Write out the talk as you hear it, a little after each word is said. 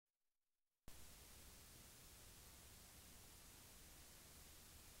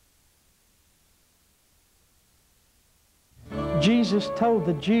Jesus told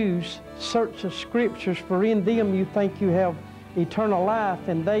the Jews, search the Scriptures, for in them you think you have eternal life,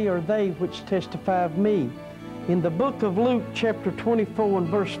 and they are they which testify of me. In the book of Luke, chapter 24 and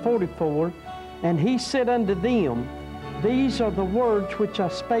verse 44, and he said unto them, these are the words which I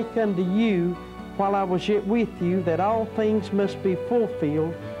spake unto you while I was yet with you, that all things must be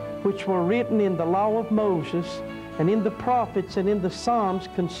fulfilled, which were written in the law of Moses, and in the prophets, and in the Psalms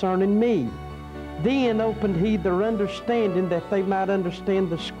concerning me. Then opened he their understanding, that they might understand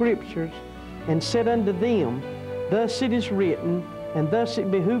the Scriptures, and said unto them, thus it is written, and thus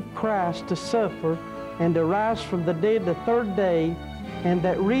it behooved Christ to suffer, and to rise from the dead the third day, and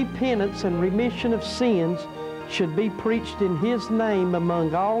that repentance and remission of sins should be preached in his name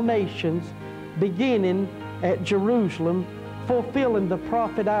among all nations, beginning at Jerusalem, fulfilling the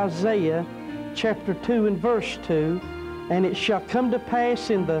prophet Isaiah, chapter 2 and verse 2, and it shall come to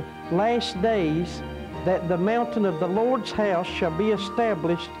pass in the last days that the mountain of the Lord's house shall be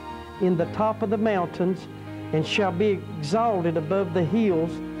established in the top of the mountains, and shall be exalted above the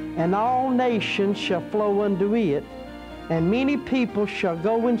hills, and all nations shall flow unto it. And many people shall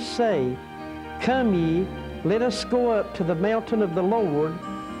go and say, come ye, let us go up to the mountain of the Lord,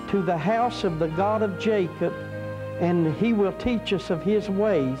 to the house of the God of Jacob, and he will teach us of his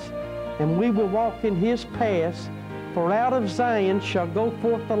ways, and we will walk in his paths. For out of Zion shall go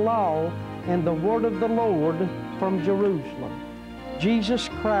forth the law and the word of the Lord from Jerusalem. Jesus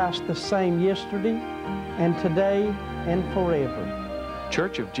Christ the same yesterday and today and forever.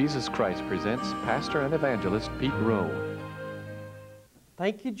 Church of Jesus Christ presents Pastor and Evangelist Pete Rowe.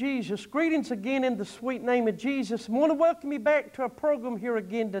 Thank you, Jesus. Greetings again in the sweet name of Jesus. I want to welcome you back to our program here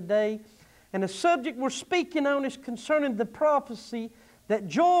again today. And the subject we're speaking on is concerning the prophecy that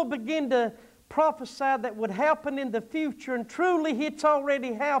Joel began to prophesy that would happen in the future, and truly it's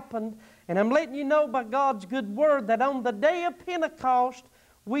already happened. And I'm letting you know by God's good word that on the day of Pentecost,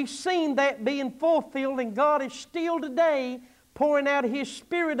 we've seen that being fulfilled, and God is still today pouring out His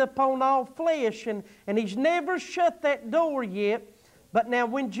Spirit upon all flesh, and He's never shut that door yet. But now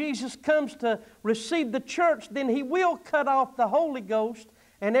when Jesus comes to receive the church, then He will cut off the Holy Ghost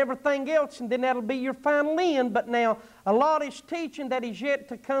and everything else, and then that'll be your final end. But now a lot is teaching that He's yet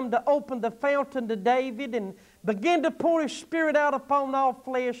to come to open the fountain to David and begin to pour His Spirit out upon all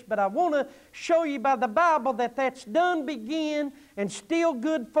flesh. But I want to show you by the Bible that that's done begin and still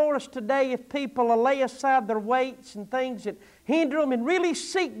good for us today if people will lay aside their weights and things that hinder them and really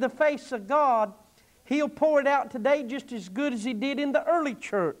seek the face of God. He'll pour it out today just as good as He did in the early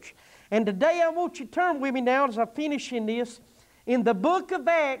church. And today I want you to turn with me now as I finish in this, in the book of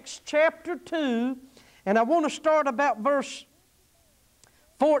Acts chapter 2, and I want to start about verse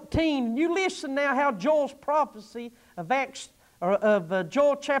 14. You listen now how Joel's prophecy of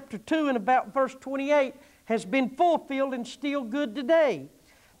Joel chapter 2 and about verse 28 has been fulfilled and still good today.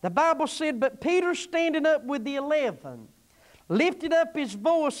 The Bible said, but Peter standing up with the 11 lifted up his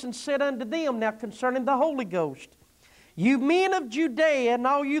voice and said unto them, now concerning the Holy Ghost, you men of Judea and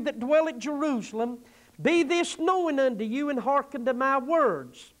all you that dwell at Jerusalem, be this known unto you, and hearken to my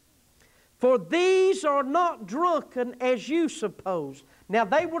words. For these are not drunken as you suppose. Now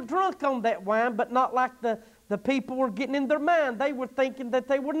they were drunk on that wine, but not like the people were getting in their mind. They were thinking that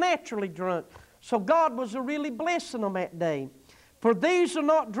they were naturally drunk. So God was really blessing them that day. For these are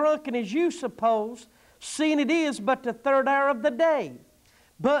not drunken as you suppose, seeing it is but the third hour of the day.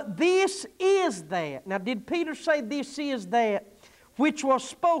 But this is that. Now did Peter say this is that? Which was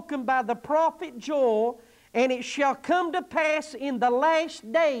spoken by the prophet Joel, and it shall come to pass in the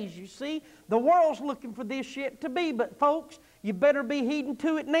last days. You see, the world's looking for this yet to be, but folks, you better be heeding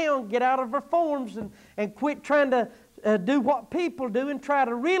to it now and get out of our forms and quit trying to do what people do and try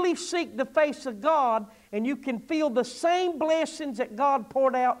to really seek the face of God, and you can feel the same blessings that God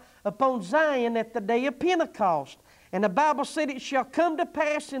poured out upon Zion at the day of Pentecost. And the Bible said it shall come to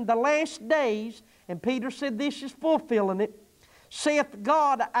pass in the last days, and Peter said this is fulfilling it, saith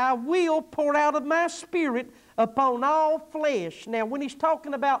God, I will pour out of my Spirit upon all flesh. Now, when He's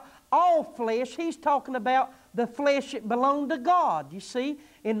talking about all flesh, He's talking about the flesh that belonged to God. You see,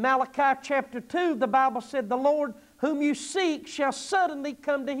 in Malachi chapter 2, the Bible said, the Lord whom you seek shall suddenly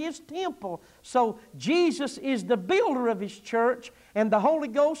come to His temple. So, Jesus is the builder of His church, and the Holy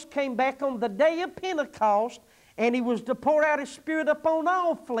Ghost came back on the day of Pentecost, and He was to pour out His Spirit upon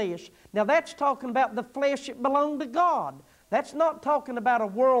all flesh. Now, that's talking about the flesh that belonged to God. That's not talking about a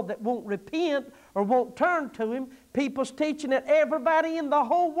world that won't repent or won't turn to Him. People's teaching that everybody in the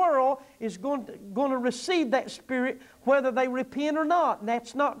whole world is going to receive that Spirit whether they repent or not. And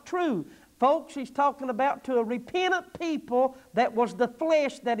that's not true. Folks, He's talking about to a repentant people that was the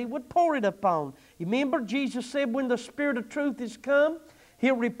flesh that He would pour it upon. You remember Jesus said when the Spirit of truth is come,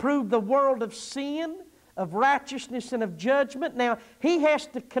 He'll reprove the world of sin, of righteousness, and of judgment. Now, He has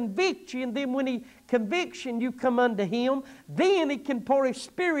to convict you, and then when He convicts you and you come unto Him, then He can pour His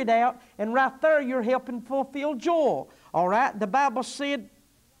Spirit out, and right there you're helping fulfill Joel. All right? The Bible said,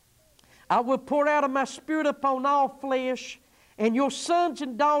 I will pour out of my Spirit upon all flesh, and your sons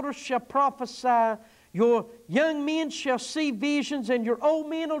and daughters shall prophesy. Your young men shall see visions, and your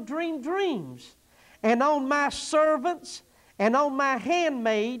old men will dream dreams. And on my servants and on my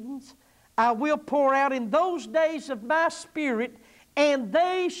handmaidens I will pour out in those days of my Spirit, and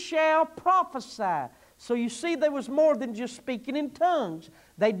they shall prophesy. So you see, there was more than just speaking in tongues.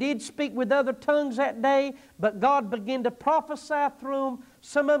 They did speak with other tongues that day, but God began to prophesy through them.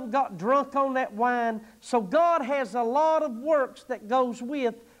 Some of them got drunk on that wine. So God has a lot of works that goes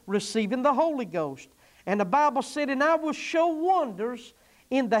with receiving the Holy Ghost. And the Bible said, and I will show wonders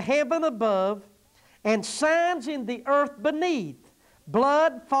in the heaven above, and signs in the earth beneath,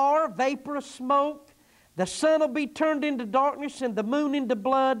 blood, fire, vapor of smoke. The sun will be turned into darkness and the moon into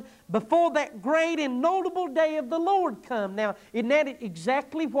blood before that great and notable day of the Lord come. Now, isn't that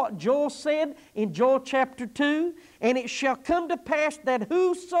exactly what Joel said in Joel chapter 2? And it shall come to pass that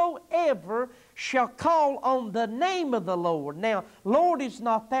whosoever shall call on the name of the Lord. Now, Lord is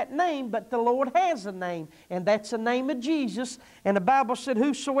not that name, but the Lord has a name, and that's the name of Jesus. And the Bible said,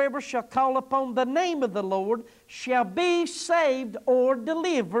 whosoever shall call upon the name of the Lord shall be saved or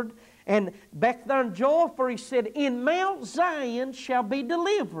delivered. And back there in Joel, for He said, in Mount Zion shall be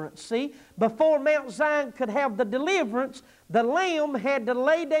deliverance. See, before Mount Zion could have the deliverance, the Lamb had to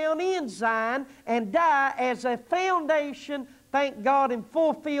lay down in Zion and die as a foundation, thank God, and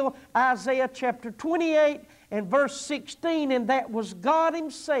fulfill Isaiah chapter 28 and verse 16, and that was God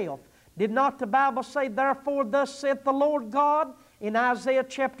Himself. Did not the Bible say, therefore thus saith the Lord God, in Isaiah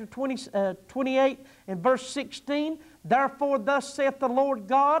chapter 28 and verse 16? Therefore thus saith the Lord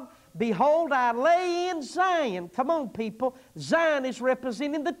God, behold, I lay in Zion. Come on, people. Zion is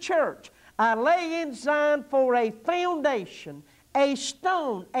representing the church. I lay in Zion for a foundation, a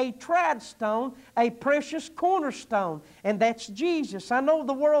stone, a tried stone, a precious cornerstone. And that's Jesus. I know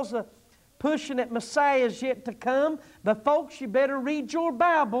the world's pushing that Messiah is yet to come, but folks, you better read your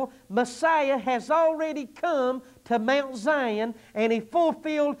Bible. Messiah has already come to Mount Zion, and He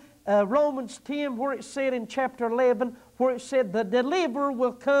fulfilled Romans 10, where it said in chapter 11, where it said the deliverer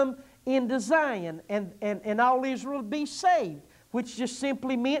will come into Zion, and all Israel will be saved, which just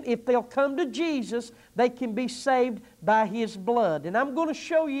simply meant if they'll come to Jesus, they can be saved by His blood. And I'm going to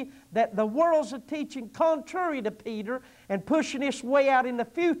show you that the world's a teaching contrary to Peter and pushing its way out in the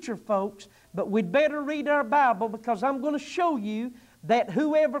future, folks. But we'd better read our Bible, because I'm going to show you that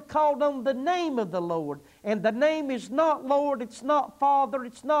whoever called on the name of the Lord, and the name is not Lord, it's not Father,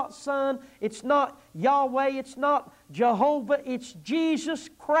 it's not Son, it's not Yahweh, it's not Jehovah, it's Jesus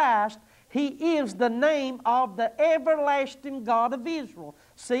Christ. He is the name of the everlasting God of Israel.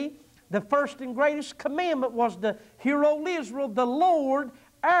 See, the first and greatest commandment was to hear, O Israel, the Lord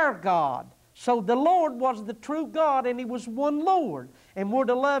our God. So the Lord was the true God, and He was one Lord. And we're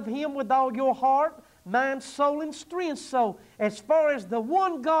to love Him with all your heart, mind, soul, and strength. So as far as the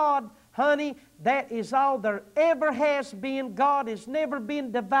one God, honey, that is all there ever has been. God has never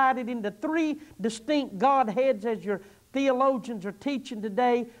been divided into three distinct Godheads as your theologians are teaching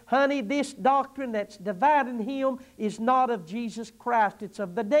today. Honey, this doctrine that's dividing Him is not of Jesus Christ. It's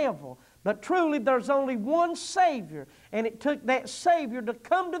of the devil. But truly there's only one Savior, and it took that Savior to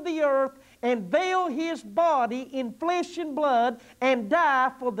come to the earth and veil His body in flesh and blood and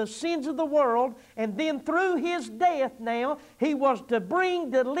die for the sins of the world. And then through His death now, He was to bring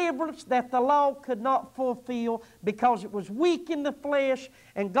deliverance that the law could not fulfill, because it was weak in the flesh,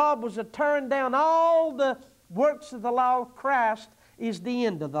 and God was to turn down all the works of the law. Christ is the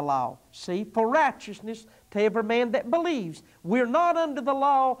end of the law. See, for righteousness to every man that believes. We're not under the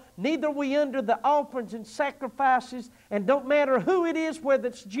law, neither are we under the offerings and sacrifices, and don't matter who it is, whether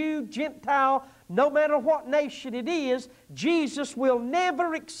it's Jew, Gentile, no matter what nation it is, Jesus will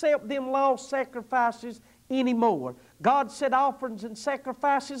never accept them law sacrifices anymore. God said, offerings and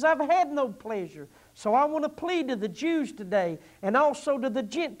sacrifices I've had no pleasure. So I want to plead to the Jews today, and also to the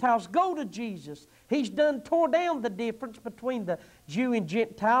Gentiles, go to Jesus. He's done tore down the difference between the Jew and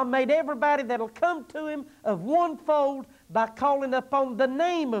Gentile, made everybody that'll come to Him of one fold by calling upon the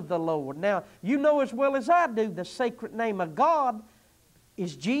name of the Lord. Now, you know as well as I do, the sacred name of God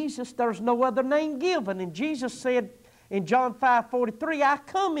is Jesus. There's no other name given. And Jesus said in John 5:43, I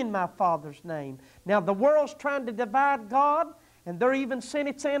come in my Father's name. Now, the world's trying to divide God, and they're even saying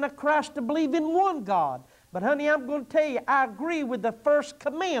it's Antichrist to believe in one God. But honey, I'm going to tell you, I agree with the first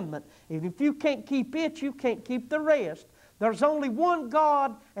commandment. If you can't keep it, you can't keep the rest. There's only one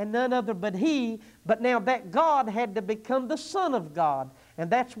God and none other but He. But now that God had to become the Son of God. And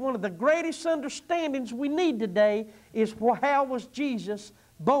that's one of the greatest understandings we need today is how was Jesus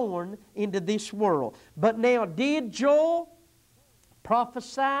born into this world. But now, did Joel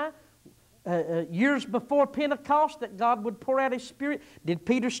prophesy years before Pentecost that God would pour out His Spirit? Did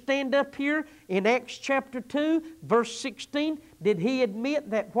Peter stand up here in Acts chapter 2, verse 16? Did he admit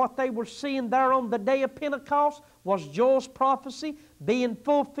that what they were seeing there on the day of Pentecost was Joel's prophecy being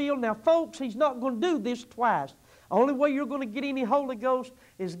fulfilled? Now, folks, he's not going to do this twice. The only way you're going to get any Holy Ghost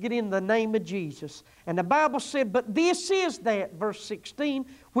is get in the name of Jesus. And the Bible said, but this is that, verse 16,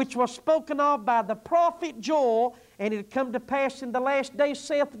 which was spoken of by the prophet Joel, and it had come to pass in the last days,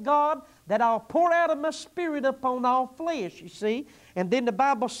 saith God, that I'll pour out of my Spirit upon all flesh, you see. And then the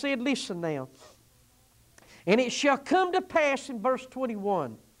Bible said, listen now, and it shall come to pass in verse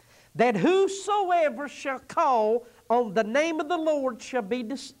 21, that whosoever shall call on the name of the Lord shall be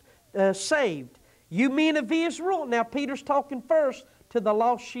saved. You men of Israel. Now Peter's talking first to the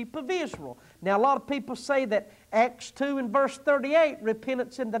lost sheep of Israel. Now a lot of people say that Acts 2 and verse 38,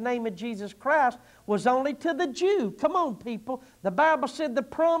 repentance in the name of Jesus Christ, was only to the Jew. Come on, people. The Bible said the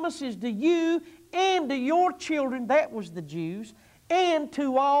promise is to you and to your children, that was the Jews, and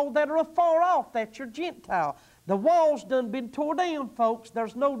to all that are afar off, that's your Gentile. The wall's done been tore down, folks.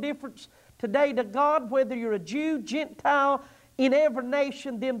 There's no difference today to God whether you're a Jew, Gentile, in every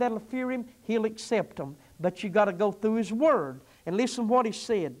nation, them that'll fear Him, He'll accept them. But you got to go through His Word. And listen what He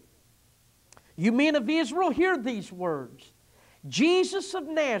said. You men of Israel, hear these words. Jesus of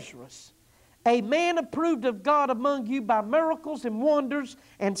Nazareth, a man approved of God among you by miracles and wonders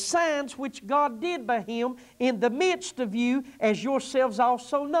and signs which God did by Him in the midst of you, as yourselves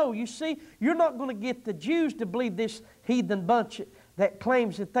also know. You see, you're not going to get the Jews to believe this heathen bunch that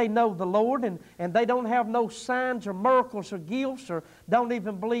claims that they know the Lord and they don't have no signs or miracles or gifts or don't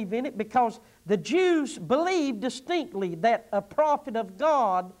even believe in it, because the Jews believed distinctly that a prophet of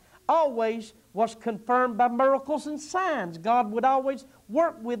God always was confirmed by miracles and signs. God would always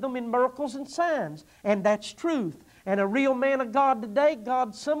work with them in miracles and signs, and that's truth. And a real man of God today,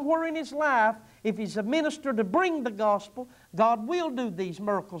 God somewhere in his life, if he's a minister to bring the gospel, God will do these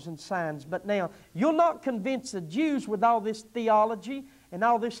miracles and signs. But now, you'll not convince the Jews with all this theology and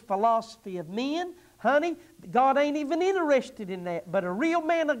all this philosophy of men. Honey, God ain't even interested in that. But a real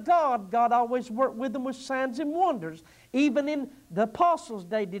man of God, God always worked with them with signs and wonders. Even in the apostles'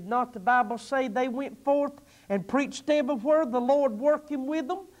 day, did not the Bible say they went forth and preached everywhere, the Lord working with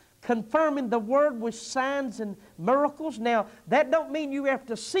them, confirming the Word with signs and miracles? Now, that don't mean you have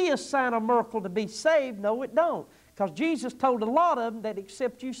to see a sign or miracle to be saved. No, it don't. Because Jesus told a lot of them that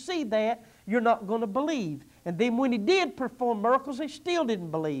except you see that, you're not going to believe. And then when He did perform miracles, they still didn't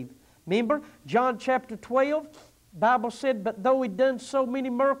believe. Remember, John chapter 12, the Bible said, but though He'd done so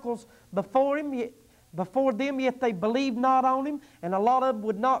many miracles before them, yet they believed not on Him. And a lot of them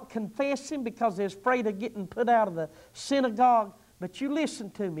would not confess Him because they're afraid of getting put out of the synagogue. But you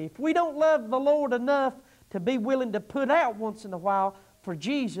listen to me. If we don't love the Lord enough to be willing to put out once in a while for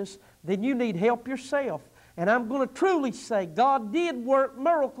Jesus, then you need help yourself. And I'm going to truly say God did work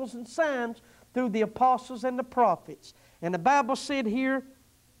miracles and signs through the apostles and the prophets. And the Bible said here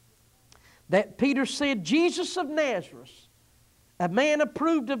that Peter said, Jesus of Nazareth, a man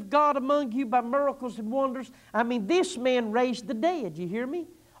approved of God among you by miracles and wonders. I mean, this man raised the dead, you hear me?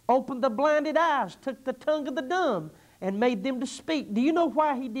 Opened the blinded eyes, took the tongue of the dumb, and made them to speak. Do you know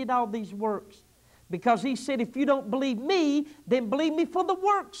why He did all these works? Because He said, if you don't believe me, then believe me for the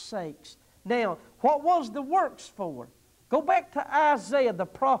works' sakes. Now, what was the works for? Go back to Isaiah, the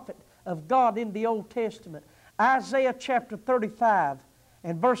prophet of God in the Old Testament. Isaiah chapter 35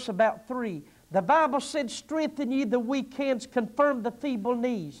 and verse about 3. The Bible said, strengthen ye the weak hands, confirm the feeble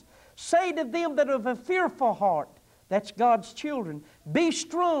knees. Say to them that have a fearful heart, that's God's children, be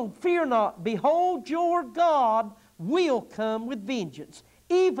strong, fear not. Behold, your God will come with vengeance,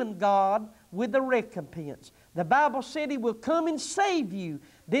 even God with a recompense. The Bible said He will come and save you.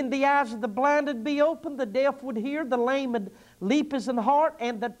 Then the eyes of the blind would be opened, the deaf would hear, the lame would leap as an hart,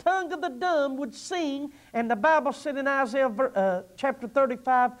 and the tongue of the dumb would sing. And the Bible said in Isaiah chapter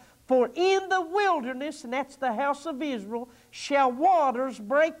 35, for in the wilderness, and that's the house of Israel, shall waters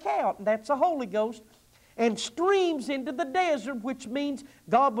break out, and that's the Holy Ghost, and streams into the desert, which means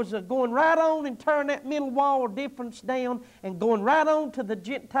God was going right on and tearing that middle wall of difference down and going right on to the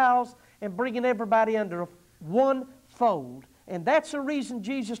Gentiles and bringing everybody under one fold. And that's the reason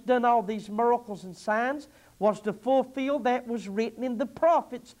Jesus done all these miracles and signs. was to fulfill that was written in the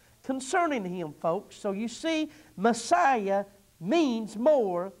prophets concerning Him, folks. So you see, Messiah means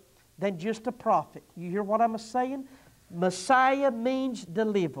more than just a prophet. You hear what I'm saying? Messiah means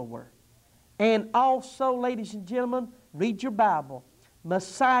deliverer. And also, ladies and gentlemen, read your Bible.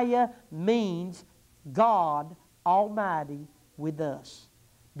 Messiah means God Almighty with us.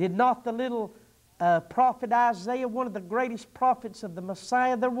 Did not the little prophet Isaiah, one of the greatest prophets of the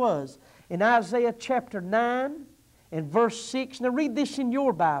Messiah there was, in Isaiah chapter 9 and verse 6. Now read this in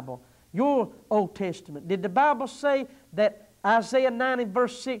your Bible, your Old Testament. Did the Bible say that Isaiah 9 and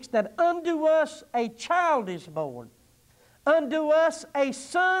verse 6, that unto us a child is born, unto us a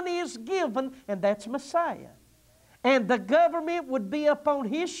son is given, and that's Messiah. And the government would be upon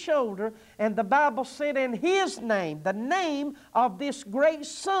His shoulder, and the Bible said in His name, the name of this great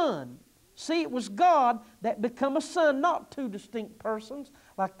Son. See, it was God that become a son, not two distinct persons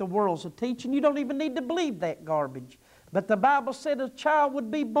like the world's a teaching. You don't even need to believe that garbage. But the Bible said a child would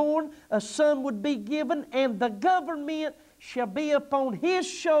be born, a son would be given, and the government shall be upon His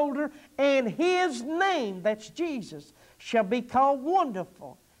shoulder, and His name, that's Jesus, shall be called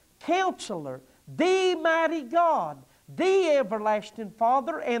Wonderful, Counselor, the Mighty God, the Everlasting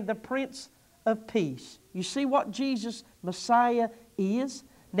Father, and the Prince of Peace. You see what Jesus, Messiah, is?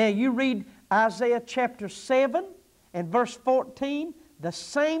 Now you read Isaiah chapter 7 and verse 14. The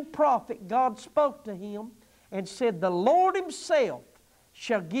same prophet, God spoke to him and said, the Lord Himself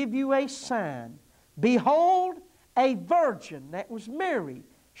shall give you a sign. Behold, a virgin, that was Mary,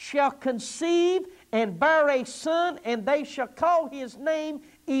 shall conceive and bear a son, and they shall call His name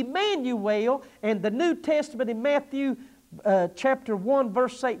Emmanuel. And the New Testament in Matthew chapter 1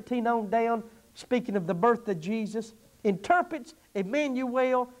 verse 18 on down, speaking of the birth of Jesus, interprets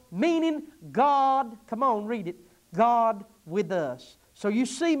Emmanuel, meaning God, come on, read it, God with us. So you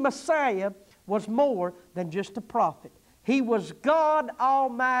see, Messiah was more than just a prophet. He was God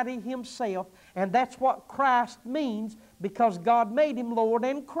Almighty Himself, and that's what Christ means, because God made Him Lord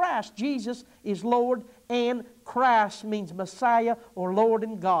and Christ. Jesus is Lord, and Christ means Messiah or Lord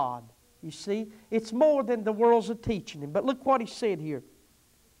and God. You see, it's more than the world's a teaching Him. But look what He said here.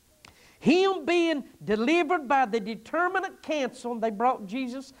 Him being delivered by the determinate counsel, they brought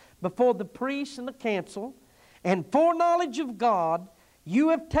Jesus before the priests and the council, and foreknowledge of God, you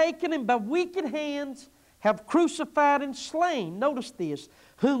have taken Him by wicked hands, have crucified and slain. Notice this.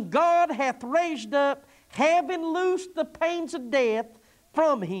 Whom God hath raised up, having loosed the pains of death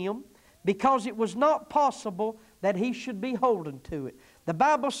from Him, because it was not possible that He should be holden to it. The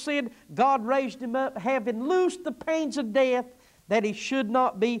Bible said God raised Him up, having loosed the pains of death, that He should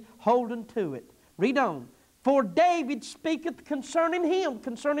not be holden to it. Read on. For David speaketh concerning Him.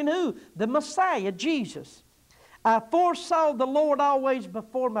 Concerning who? The Messiah, Jesus. I foresaw the Lord always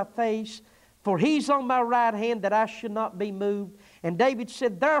before my face, for He's on my right hand, that I should not be moved. And David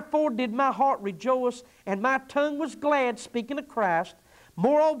said, therefore did my heart rejoice, and my tongue was glad, speaking of Christ.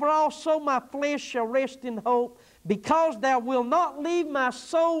 Moreover also my flesh shall rest in hope, because Thou wilt not leave my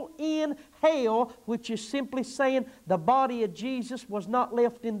soul in hell, which is simply saying the body of Jesus was not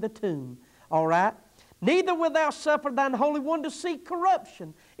left in the tomb. All right? Neither wilt Thou suffer Thine Holy One to see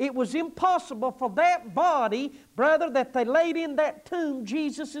corruption. It was impossible for that body, brother, that they laid in that tomb,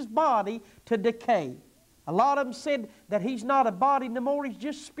 Jesus' body, to decay. A lot of them said that He's not a body no more, He's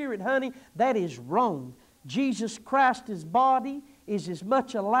just spirit. Honey, that is wrong. Jesus Christ's body is as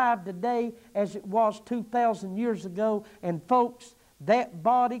much alive today as it was 2,000 years ago. And folks, that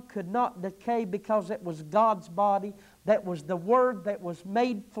body could not decay, because it was God's body. That was the Word that was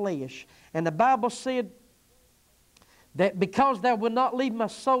made flesh. And the Bible said that because Thou wilt not leave my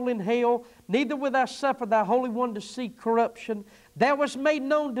soul in hell, neither wilt Thou suffer Thy Holy One to see corruption. Thou hast made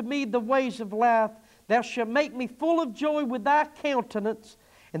known to me the ways of life. Thou shalt make me full of joy with Thy countenance.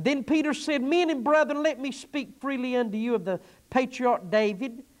 And then Peter said, men and brethren, let me speak freely unto you of the patriarch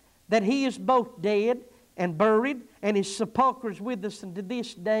David, that he is both dead and buried, and his sepulchre is with us unto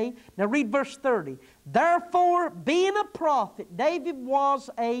this day. Now read verse 30. Therefore, being a prophet, David was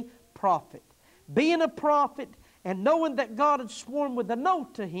a prophet. Being a prophet, and knowing that God had sworn with an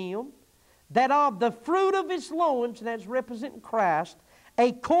oath to him, that of the fruit of his loins, that's representing Christ,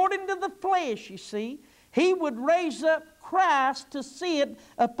 according to the flesh, you see, He would raise up Christ to sit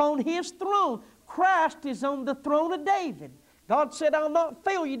upon His throne. Christ is on the throne of David. God said, I'll not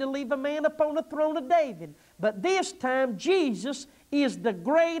fail you to leave a man upon the throne of David. But this time, Jesus is the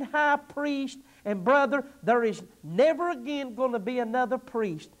great high priest. And brother, there is never again going to be another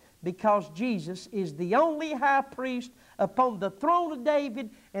priest because Jesus is the only high priest upon the throne of David,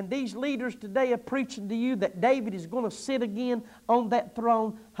 and these leaders today are preaching to you that David is going to sit again on that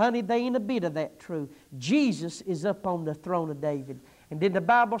throne. Honey, they ain't a bit of that true. Jesus is up on the throne of David. And did the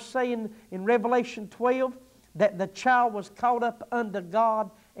Bible say in Revelation 12 that the child was caught up under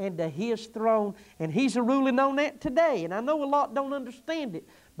God and to His throne, and He's a ruling on that today? And I know a lot don't understand it,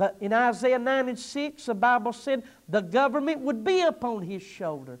 but in Isaiah 9:6, the Bible said the government would be upon His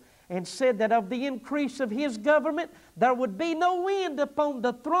shoulder, and said that of the increase of His government there would be no end upon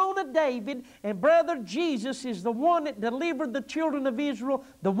the throne of David. And brother, Jesus is the one that delivered the children of Israel,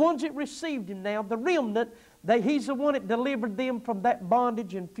 the ones that received Him now, the remnant. He's the one that delivered them from that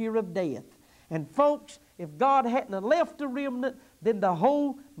bondage and fear of death. And folks, if God hadn't have left a remnant, then the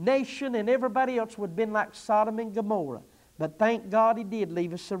whole nation and everybody else would have been like Sodom and Gomorrah. But thank God He did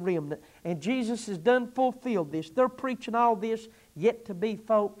leave us a remnant. And Jesus has done fulfilled this. They're preaching all this yet to be,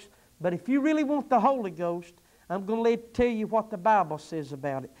 folks. But if you really want the Holy Ghost, I'm going to tell you what the Bible says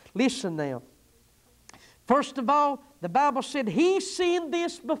about it. Listen now. First of all, the Bible said He seen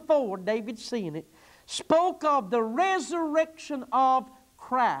this before, David seen it, spoke of the resurrection of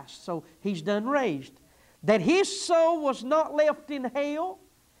Christ. So He's done raised. That His soul was not left in hell,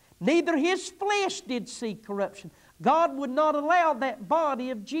 neither His flesh did see corruption. God would not allow that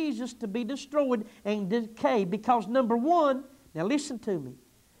body of Jesus to be destroyed and decay because, number one, now listen to me,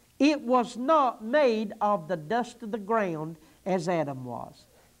 it was not made of the dust of the ground as Adam was.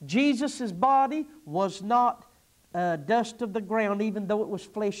 Jesus' body was not dust of the ground, even though it was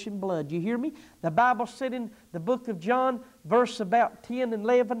flesh and blood. You hear me? The Bible said in the book of John, verse about 10 and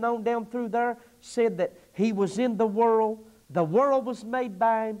 11 on down through there, said that He was in the world was made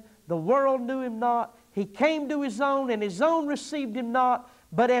by Him, the world knew Him not. He came to His own, and His own received Him not.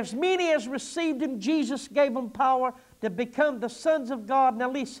 But as many as received Him, Jesus gave them power to become the sons of God.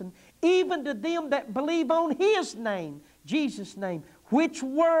 Now listen, even to them that believe on His name, Jesus' name, which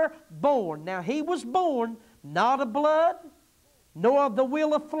were born. Now He was born not of blood, nor of the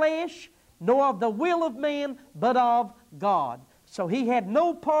will of flesh, nor of the will of man, but of God. So He had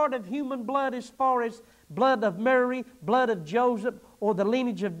no part of human blood as far as blood of Mary, blood of Joseph, or the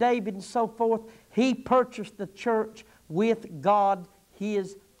lineage of David and so forth. He purchased the church with God,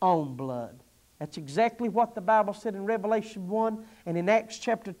 His own blood. That's exactly what the Bible said in Revelation 1. And in Acts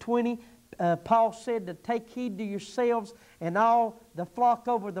chapter 20, Paul said to take heed to yourselves and all the flock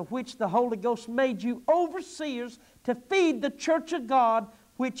over the which the Holy Ghost made you overseers to feed the church of God,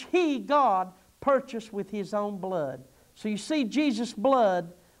 which He, God, purchased with His own blood. So you see, Jesus'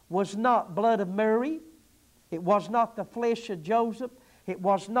 blood was not blood of Mary. It was not the flesh of Joseph. It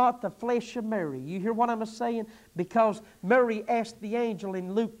was not the flesh of Mary. You hear what I'm saying? Because Mary asked the angel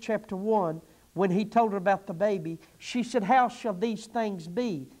in Luke chapter 1, when he told her about the baby, she said, how shall these things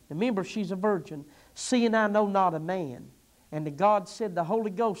be? Remember, she's a virgin. Seeing I know not a man. And God said the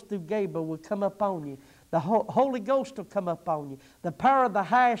Holy Ghost through Gabriel will come up on you. The Holy Ghost will come up on you. The power of the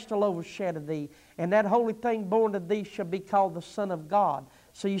highest will overshadow thee. And that holy thing born of thee shall be called the Son of God.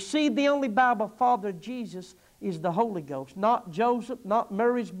 So you see, the only Bible father of Jesus is the Holy Ghost. Not Joseph, not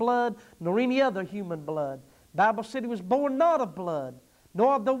Mary's blood, nor any other human blood. The Bible said He was born not of blood,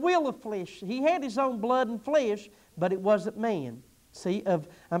 nor of the will of flesh. He had His own blood and flesh, but it wasn't man. See,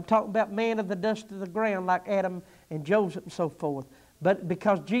 I'm talking about man of the dust of the ground like Adam and Joseph and so forth. But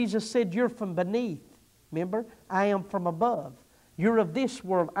because Jesus said, you're from beneath. Remember, I am from above. You're of this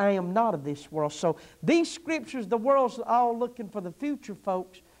world, I am not of this world. So these scriptures, the world's all looking for the future,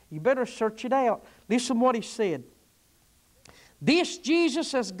 folks. You better search it out. Listen what He said. This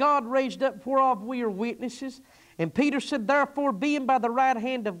Jesus as God raised up, whereof we are witnesses. And Peter said, therefore, being by the right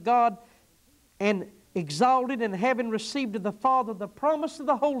hand of God and exalted, and having received of the Father the promise of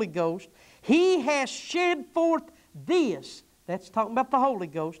the Holy Ghost, He has shed forth this, that's talking about the Holy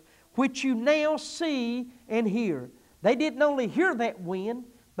Ghost, which you now see and hear. They didn't only hear that wind,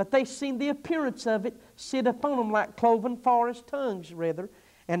 but they seen the appearance of it sit upon them like cloven forest tongues, rather.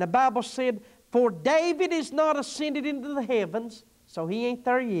 And the Bible said, for David is not ascended into the heavens, so he ain't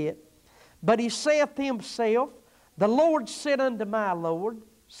there yet, but he saith to himself, the Lord said unto my Lord.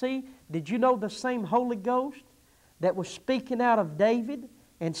 See, did you know the same Holy Ghost that was speaking out of David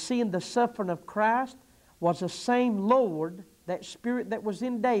and seeing the suffering of Christ was the same Lord, that Spirit that was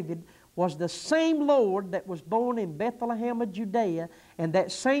in David was the same Lord that was born in Bethlehem of Judea, and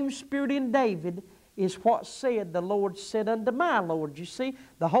that same Spirit in David is what said, the Lord said unto my Lord. You see,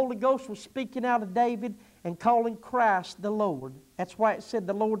 the Holy Ghost was speaking out of David and calling Christ the Lord. That's why it said,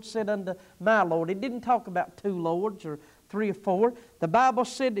 the Lord said unto my Lord. It didn't talk about two Lords or three or four. The Bible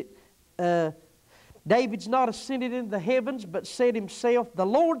said, David's not ascended into the heavens, but said himself, the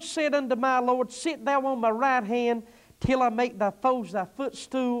Lord said unto my Lord, sit thou on my right hand, till I make thy foes thy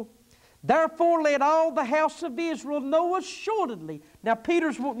footstool. Therefore let all the house of Israel know assuredly. Now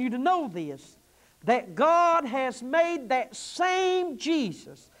Peter's wanting you to know this, that God has made that same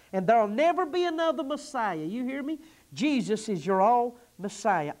Jesus, and there will never be another Messiah. You hear me? Jesus is your all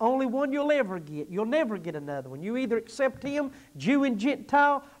Messiah. Only one you'll ever get. You'll never get another one. You either accept Him, Jew and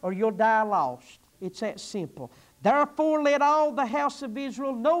Gentile, or you'll die lost. It's that simple. Therefore let all the house of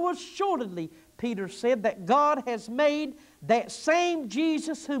Israel know assuredly, Peter said, that God has made that same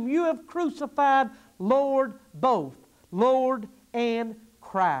Jesus whom you have crucified, Lord both, Lord and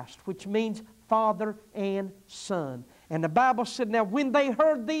Christ, which means Father and Son. And the Bible said, now when they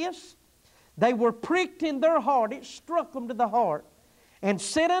heard this, they were pricked in their heart. It struck them to the heart. And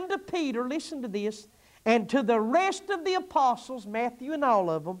said unto Peter, listen to this, and to the rest of the apostles, Matthew and all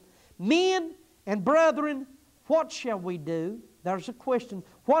of them, men and brethren, what shall we do? There's a question.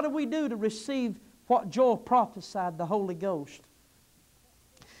 What do we do to receive what Joel prophesied, the Holy Ghost?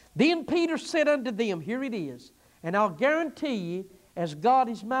 Then Peter said unto them, here it is, and I'll guarantee you, as God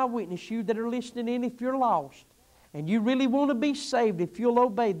is my witness, you that are listening in, if you're lost, and you really want to be saved, if you'll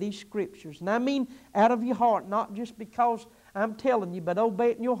obey these Scriptures. And I mean out of your heart, not just because I'm telling you, but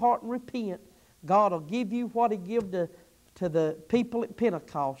obey it in your heart and repent. God will give you what He gave to the people at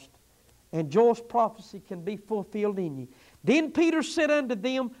Pentecost. And Joel's prophecy can be fulfilled in you. Then Peter said unto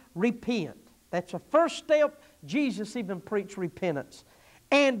them, repent. That's the first step. Jesus even preached repentance.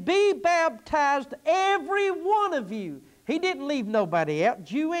 And be baptized, every one of you. He didn't leave nobody out,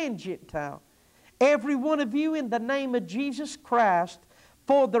 Jew and Gentile. Every one of you in the name of Jesus Christ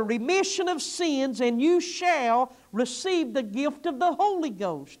for the remission of sins, and you shall receive the gift of the Holy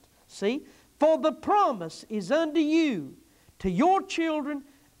Ghost. See? For the promise is unto you, to your children,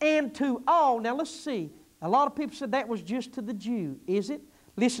 and to all. Now let's see. A lot of people said that was just to the Jew. Is it?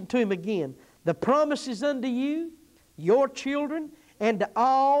 Listen to him again. The promise is unto you, your children, and to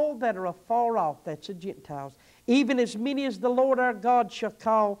all that are afar off. That's the Gentiles. Even as many as the Lord our God shall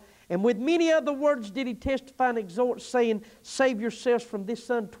call. And with many other words did He testify and exhort, saying, save yourselves from this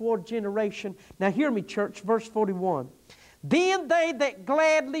untoward generation. Now hear me, church, verse 41. Then they that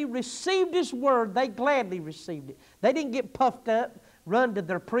gladly received His word, they gladly received it. They didn't get puffed up, run to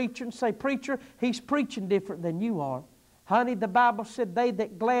their preacher and say, preacher, he's preaching different than you are. Honey, the Bible said they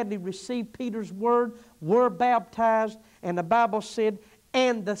that gladly received Peter's word were baptized. And the Bible said,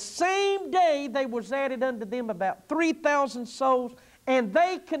 and the same day there was added unto them about 3,000 souls. And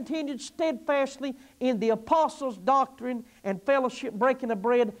they continued steadfastly in the apostles' doctrine and fellowship, breaking of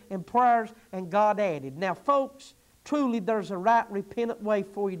bread and prayers, and God added. Now, folks, truly there's a right, repentant way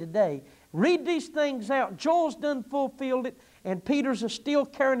for you today. Read these things out. Joel's done fulfilled it, and Peter's is still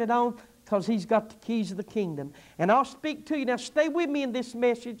carrying it on because he's got the keys of the kingdom. And I'll speak to you. Now, stay with me in this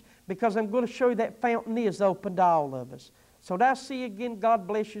message because I'm going to show you that fountain is open to all of us. So till I see you again, God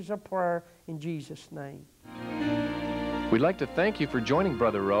bless you, is our prayer in Jesus' name. We'd like to thank you for joining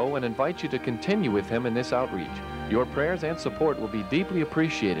Brother Rowe and invite you to continue with him in this outreach. Your prayers and support will be deeply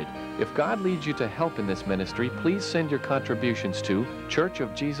appreciated. If God leads you to help in this ministry, please send your contributions to Church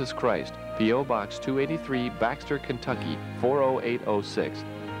of Jesus Christ, P.O. Box 283, Baxter, Kentucky, 40806.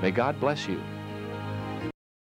 May God bless you.